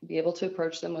 and be able to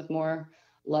approach them with more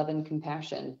love and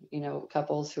compassion.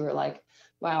 Couples who are like,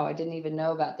 wow, I didn't even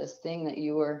know about this thing that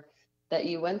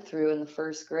you went through in the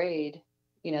first grade,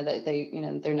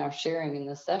 that they're now sharing in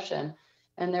this session.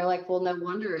 And they're like, well, no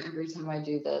wonder every time I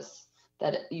do this,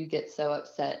 that you get so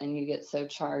upset and you get so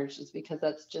charged. It's because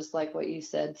that's just like what you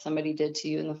said somebody did to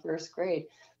you in the first grade.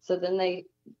 So then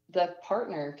the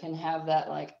partner can have that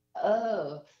like,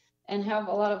 oh, and have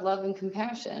a lot of love and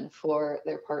compassion for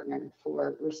their partner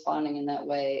for responding in that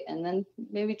way. And then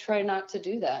maybe try not to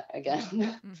do that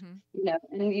again.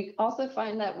 And you also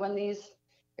find that when these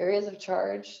areas of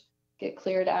charge get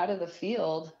cleared out of the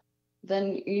field,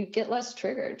 then you get less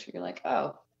triggered. You're like,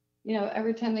 oh,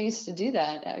 every time they used to do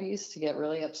that, I used to get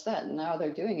really upset, and now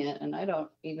they're doing it, and I don't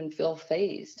even feel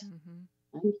phased.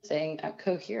 I'm saying I'm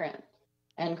coherent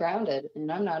and grounded,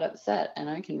 and I'm not upset, and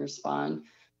I can respond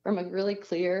from a really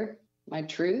clear, my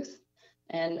truth,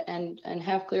 and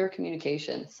have clear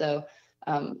communication. So,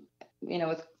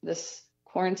 with this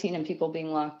quarantine and people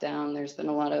being locked down, there's been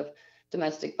a lot of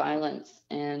domestic violence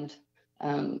and,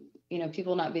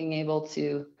 people not being able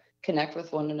to connect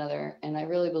with one another. And I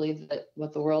really believe that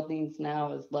what the world needs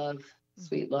now is love,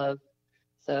 sweet love.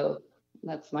 So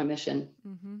that's my mission.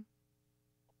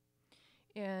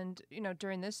 And,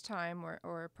 during this time,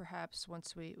 or perhaps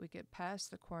once we get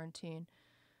past the quarantine,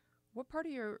 what part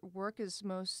of your work is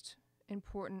most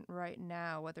important right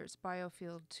now, whether it's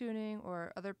biofield tuning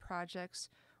or other projects?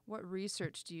 What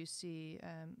research do you see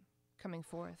coming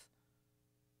forth?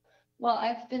 Well,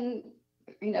 I've been,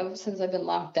 since I've been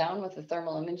locked down with the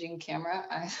thermal imaging camera,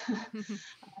 I've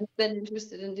been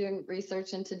interested in doing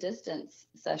research into distance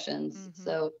sessions.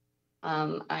 So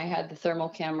I had the thermal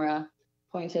camera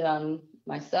pointed on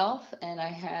myself, and I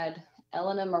had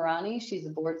Elena Marani. She's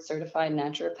a board certified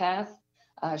naturopath.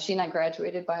 She and I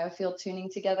graduated biofield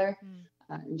tuning together,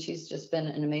 and she's just been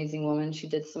an amazing woman. She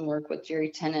did some work with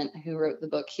Jerry Tennant, who wrote the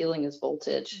book Healing is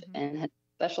Voltage, and had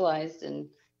specialized in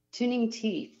tuning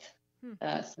teeth.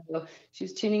 So she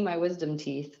was tuning my wisdom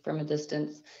teeth from a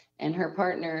distance. And her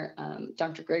partner,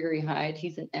 Dr. Gregory Hyde,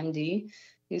 he's an MD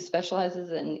who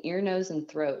specializes in ear, nose, and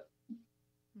throat.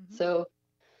 So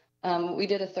we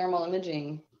did a thermal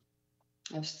imaging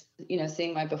of,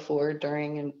 seeing my before,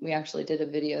 during, and we actually did a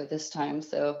video this time.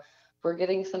 So we're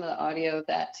getting some of the audio of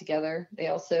that together. They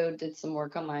also did some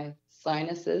work on my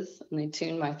sinuses, and they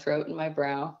tuned my throat and my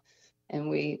brow. And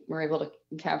we were able to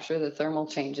capture the thermal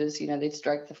changes. They'd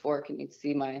strike the fork and you'd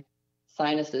see my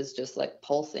sinuses just like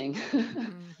pulsing.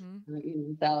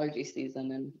 It's allergy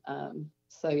season. And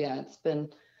so, yeah, it's been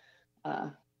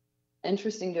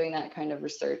interesting doing that kind of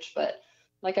research. But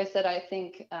like I said, I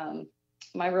think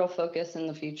my real focus in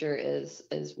the future is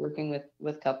working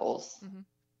with couples.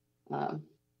 And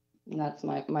that's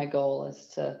my goal, is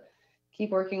to keep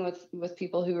working with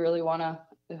people who really want to,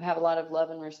 who have a lot of love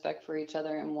and respect for each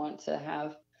other and want to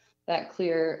have that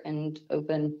clear and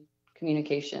open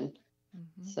communication.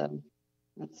 So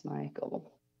that's my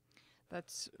goal.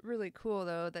 That's really cool,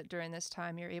 though, that during this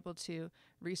time you're able to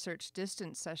research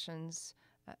distance sessions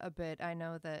a bit. I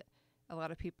know that a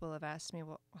lot of people have asked me,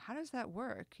 well, how does that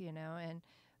work? And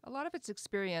a lot of it's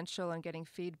experiential and getting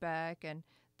feedback, and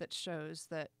that shows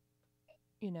that,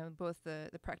 both the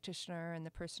practitioner and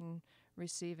the person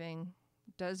receiving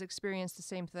does experience the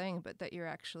same thing, but that you're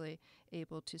actually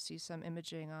able to see some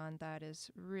imaging on that is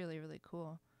really, really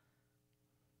cool.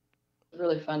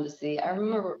 Really fun to see. I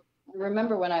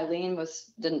remember when Eileen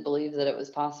didn't believe that it was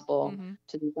possible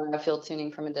to do biofield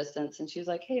tuning from a distance, and she was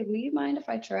like, "Hey, will you mind if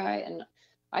I try?" And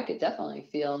I could definitely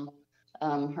feel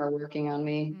her working on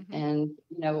me, and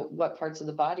what parts of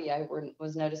the body I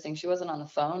was noticing. She wasn't on the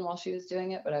phone while she was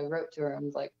doing it, but I wrote to her and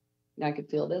was like, I could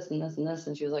feel this and this and this,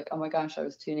 and she was like, "Oh my gosh, I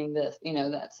was tuning this,"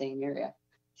 that same area.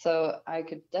 So I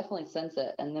could definitely sense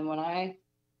it. And then when I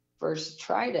first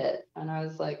tried it, and I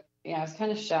was like, I was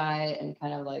kind of shy and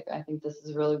kind of like, I think this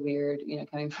is really weird,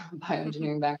 coming from a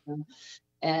bioengineering background.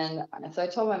 And so I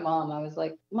told my mom, I was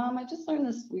like, "Mom, I just learned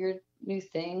this weird new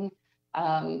thing.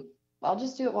 I'll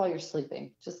just do it while you're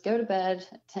sleeping. Just go to bed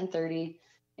at 10:30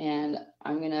 and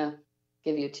I'm going to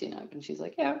give you a tune-up." And she's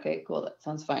like, "Yeah, okay, cool. That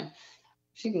sounds fine."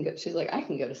 She's like, "I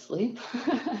can go to sleep."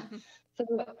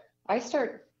 So I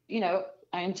start,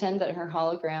 I intend that her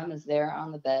hologram is there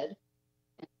on the bed,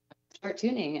 and I start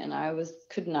tuning, and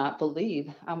could not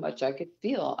believe how much I could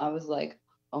feel. I was like,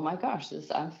 "Oh my gosh,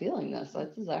 I'm feeling this.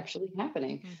 This is actually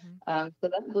happening." So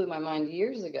that blew my mind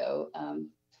years ago.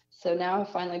 So now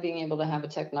finally being able to have a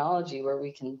technology where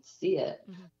we can see it,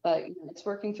 but it's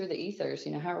working through the ethers.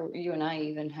 How are you and I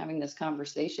even having this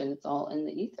conversation? It's all in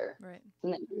the ether, right? It's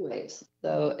in the airwaves.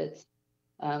 So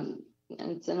and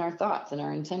it's in our thoughts and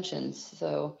our intentions.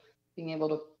 So being able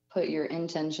to put your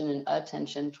intention and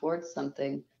attention towards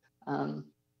something,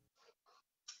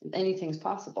 anything's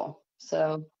possible.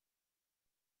 So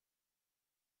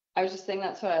I was just saying,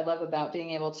 that's what I love about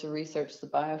being able to research the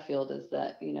biofield, is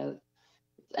that,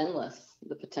 it's endless,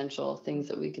 the potential things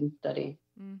that we can study.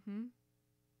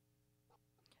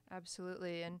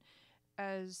 Absolutely. And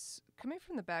as coming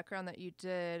from the background that you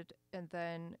did, and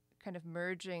then kind of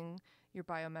merging your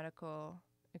biomedical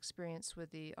experience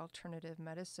with the alternative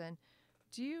medicine,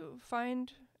 do you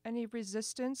find any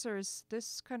resistance, or is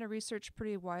this kind of research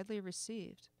pretty widely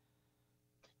received?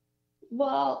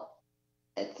 Well,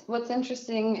 what's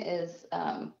interesting is,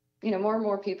 more and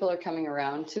more people are coming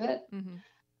around to it.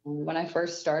 When I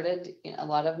first started, a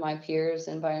lot of my peers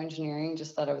in bioengineering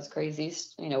just thought I was crazy.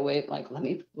 Let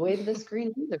me wave this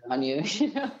green laser on you.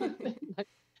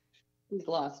 He's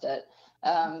lost it.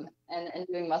 And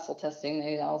doing muscle testing,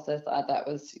 they also thought that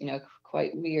was,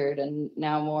 quite weird. And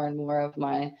now more and more of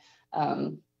my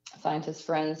scientist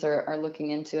friends are looking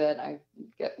into it. I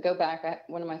go back.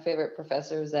 One of my favorite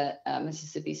professors at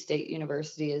Mississippi State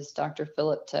University is Dr.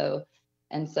 Philip Toe.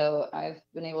 And so I've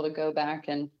been able to go back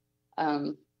and,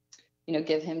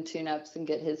 give him tune-ups and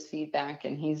get his feedback.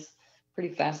 And he's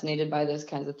pretty fascinated by those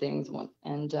kinds of things.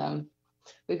 And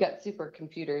we've got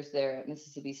supercomputers there at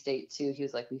Mississippi State too. He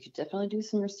was like, we could definitely do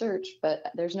some research,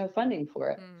 but there's no funding for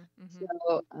it. Mm-hmm.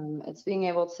 So it's being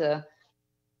able to,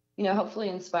 hopefully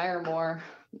inspire more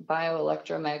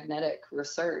bioelectromagnetic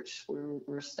research.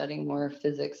 We're studying more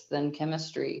physics than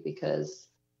chemistry because,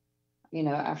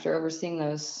 after overseeing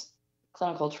those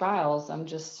clinical trials, I'm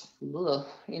just,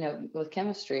 with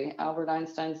chemistry. Albert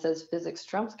Einstein says physics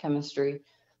trumps chemistry.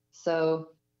 So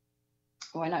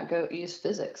why not go use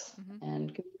physics?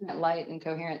 And coherent light and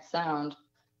coherent sound,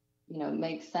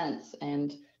 makes sense.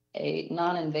 And a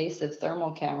non-invasive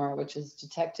thermal camera, which is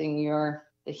detecting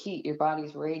the heat your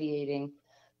body's radiating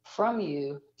from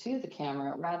you to the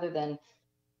camera rather than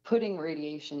putting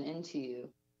radiation into you,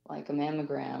 like a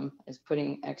mammogram is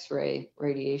putting X-ray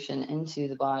radiation into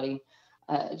the body.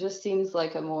 It just seems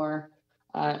like a more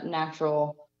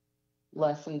natural,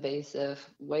 less invasive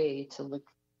way to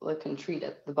look and treat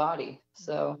at the body.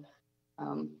 So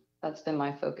that's been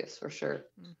my focus for sure.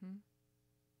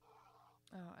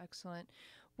 Oh, excellent.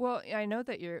 Well, I know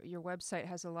that your website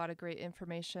has a lot of great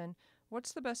information.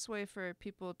 What's the best way for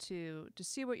people to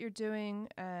see what you're doing,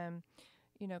 kind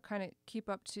of keep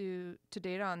up to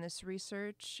date on this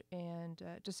research, and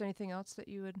just anything else that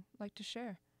you would like to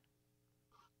share?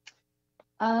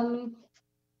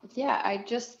 Yeah, I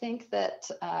just think that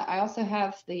I also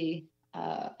have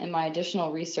in my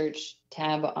additional research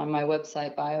tab on my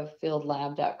website,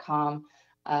 biofieldlab.com,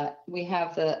 we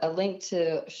have a link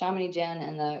to Shamini Jen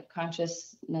and the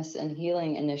Consciousness and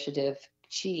Healing Initiative,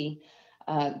 Qi.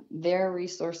 Their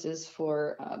resources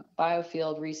for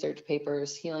biofield research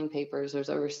papers, healing papers. There's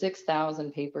over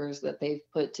 6,000 papers that they've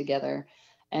put together,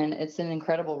 and it's an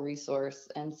incredible resource.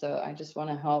 And so I just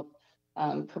want to help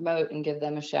promote and give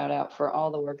them a shout out for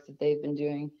all the work that they've been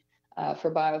doing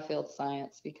for biofield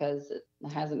science, because it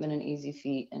hasn't been an easy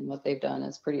feat, and what they've done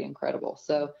is pretty incredible.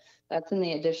 So that's in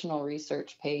the additional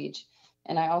research page.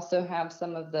 And I also have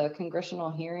some of the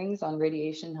congressional hearings on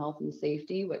radiation health and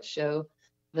safety, which show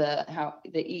how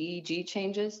the EEG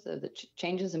changes, the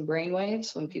changes in brain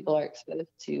waves when people are exposed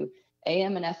to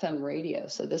AM and FM radio.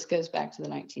 So this goes back to the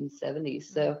 1970s.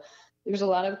 So there's a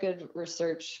lot of good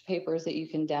research papers that you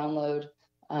can download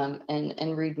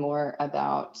and read more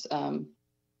about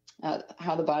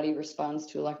how the body responds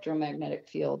to electromagnetic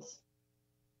fields.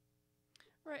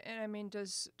 Right, and I mean,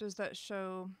 does that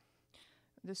show?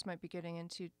 This might be getting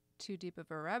into too deep of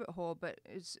a rabbit hole, but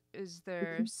is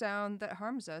there sound that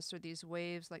harms us, or these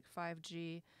waves like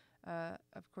 5G?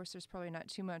 Of course, there's probably not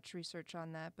too much research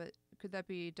on that, but could that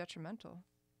be detrimental?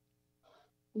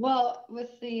 Well,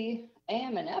 with the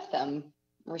AM and FM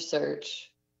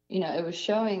research, it was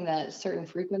showing that certain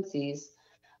frequencies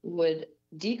would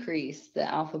decrease the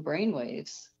alpha brain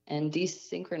waves and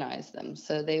desynchronize them.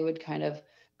 So they would kind of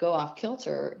go off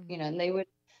kilter, and they would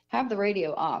have the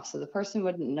radio off. So the person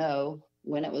wouldn't know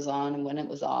when it was on and when it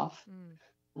was off.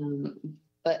 And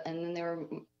then they were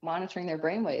monitoring their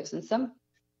brain waves. And some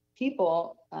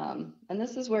people, and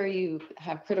this is where you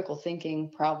have critical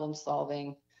thinking, problem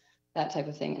solving, that type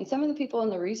of thing. And some of the people in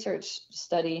the research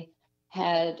study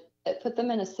it put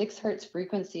them in a 6 hertz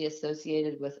frequency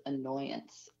associated with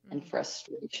annoyance and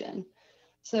frustration.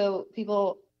 So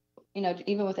people,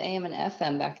 even with AM and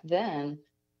FM back then,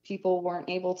 people weren't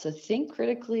able to think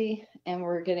critically and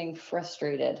were getting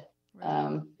frustrated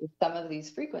with some of these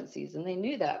frequencies. And they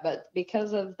knew that, but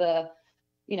because of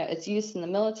its use in the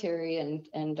military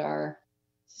and our,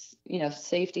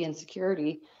 safety and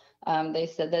security, they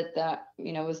said that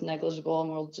was negligible,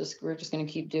 and we're just going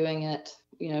to keep doing it,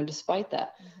 despite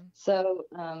that. So,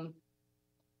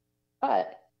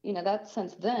 but that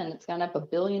since then it's gone up a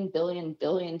billion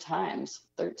times,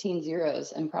 13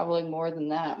 zeros, and probably more than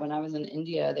that. When I was in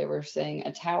India, they were saying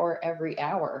a tower every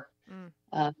hour.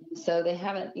 So they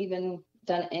haven't even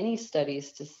done any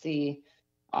studies to see,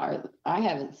 I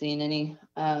haven't seen any.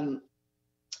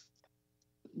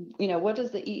 What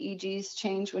does the EEGs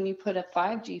change when you put a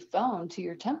 5G phone to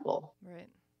your temple? Right.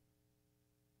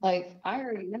 Like, I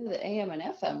already know that AM and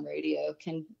FM radio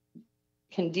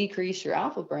can decrease your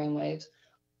alpha brain waves.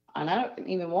 And I don't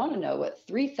even want to know what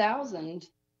 3,000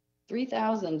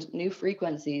 new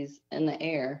frequencies in the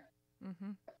air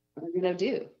are going to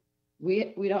do.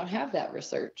 We don't have that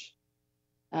research.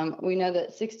 We know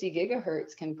that 60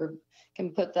 gigahertz can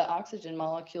put the oxygen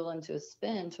molecule into a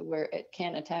spin to where it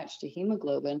can't attach to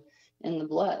hemoglobin in the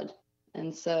blood.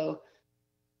 And so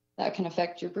that can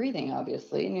affect your breathing,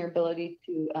 obviously, and your ability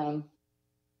to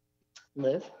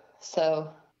live.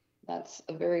 So that's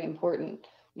a very important,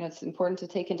 it's important to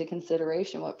take into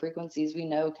consideration what frequencies we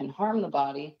know can harm the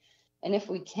body. And if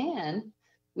we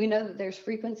know that there's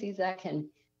frequencies that can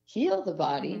heal the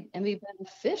body and be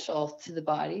beneficial to the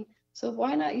body, So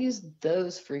why not use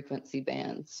those frequency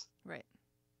bands? Right.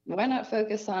 Why not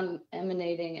focus on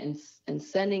emanating and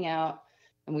sending out,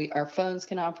 and our phones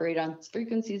can operate on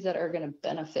frequencies that are going to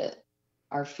benefit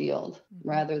our field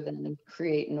rather than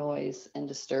create noise and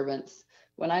disturbance.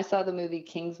 When I saw the movie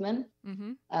Kingsman,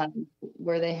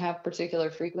 where they have particular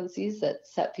frequencies that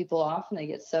set people off and they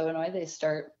get so annoyed they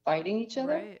start fighting each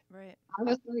other. Right. I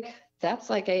was like, that's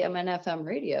like AM and FM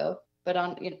radio, but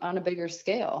on a bigger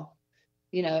scale.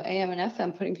 AM and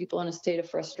FM putting people in a state of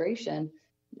frustration.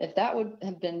 If that would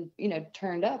have been,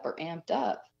 turned up or amped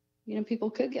up, people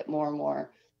could get more and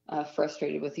more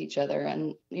frustrated with each other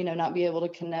and, not be able to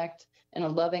connect in a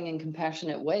loving and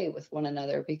compassionate way with one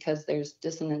another because there's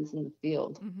dissonance in the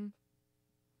field.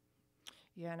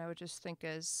 Yeah, and I would just think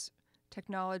as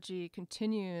technology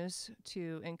continues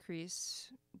to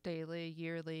increase daily,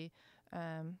 yearly,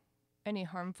 any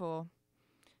harmful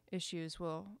issues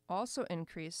will also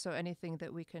increase. So anything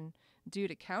that we can do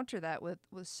to counter that with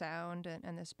sound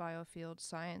and this biofield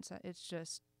science, it's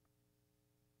just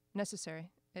necessary.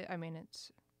 It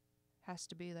has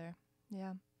to be there.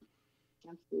 Yeah.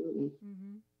 Absolutely.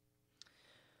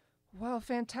 Well,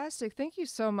 fantastic. Thank you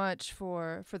so much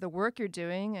for the work you're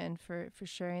doing and for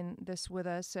sharing this with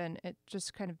us, and it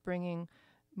just kind of bringing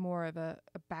more of a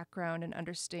background and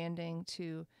understanding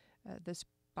to this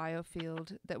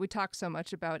biofield that we talk so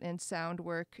much about in sound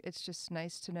work. It's just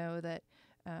nice to know that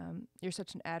you're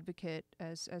such an advocate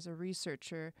as a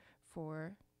researcher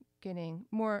for getting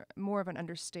more of an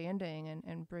understanding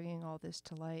and bringing all this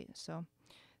to light. So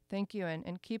thank you,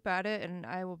 and keep at it, and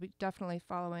I will be definitely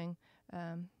following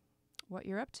what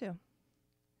you're up to.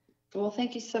 Well,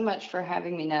 thank you so much for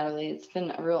having me, Natalie. It's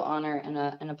been a real honor and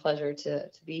a pleasure to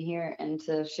be here and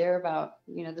to share about,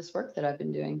 this work that I've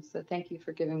been doing. So thank you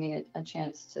for giving me a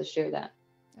chance to share that.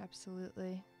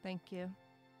 Absolutely. Thank you.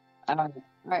 All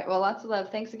right. Well, lots of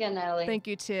love. Thanks again, Natalie. Thank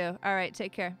you too. All right.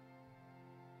 Take care.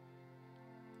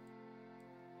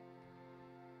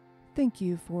 Thank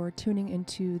you for tuning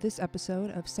into this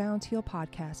episode of Sound Heal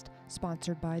Podcast,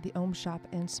 sponsored by the Om Shop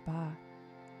and Spa.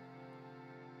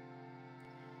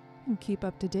 You can keep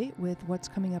up to date with what's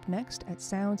coming up next at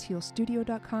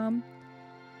soundshealstudio.com.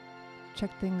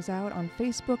 Check things out on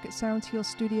Facebook at Sounds Heal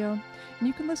Studio, and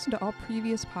you can listen to all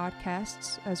previous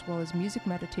podcasts as well as music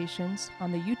meditations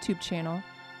on the YouTube channel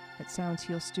at Sounds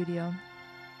Heal Studio.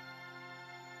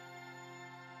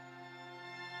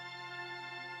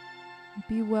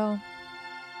 Be well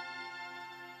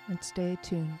and stay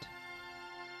tuned.